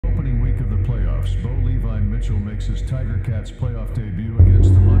playoffs, Levi makes his Tiger Cats playoff debut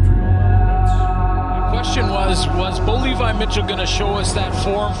against the Montreal Alouettes. The question was Levi going to show us that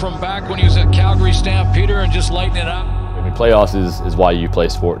form from back when he was at Calgary Stampeder and just lighten it up? I mean, playoffs is why you play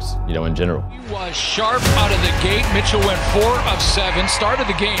sports, in general. He was sharp out of the gate. Mitchell went 4 of 7, started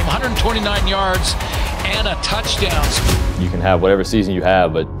the game, 129 yards and a touchdown. You can have whatever season you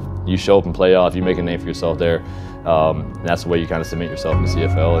have, but you show up in playoff, you make a name for yourself there. And that's the way you kind of cement yourself in the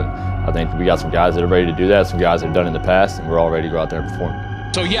CFL. And I think we got some guys that are ready to do that, some guys that have done it in the past, and we're all ready to go out there and perform.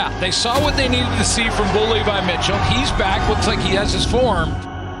 So yeah, they saw what they needed to see from Levi Mitchell. He's back, looks like he has his form.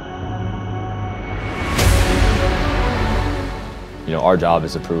 Our job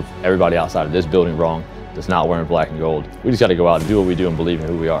is to prove everybody outside of this building wrong that's not wearing black and gold. We just got to go out and do what we do and believe in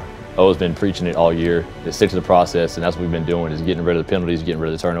who we are. O's been preaching it all year. They stick to the process, and that's what we've been doing, is getting rid of the penalties, getting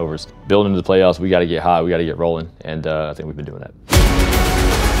rid of the turnovers. Building into the playoffs, we got to get high, we got to get rolling, and I think we've been doing that.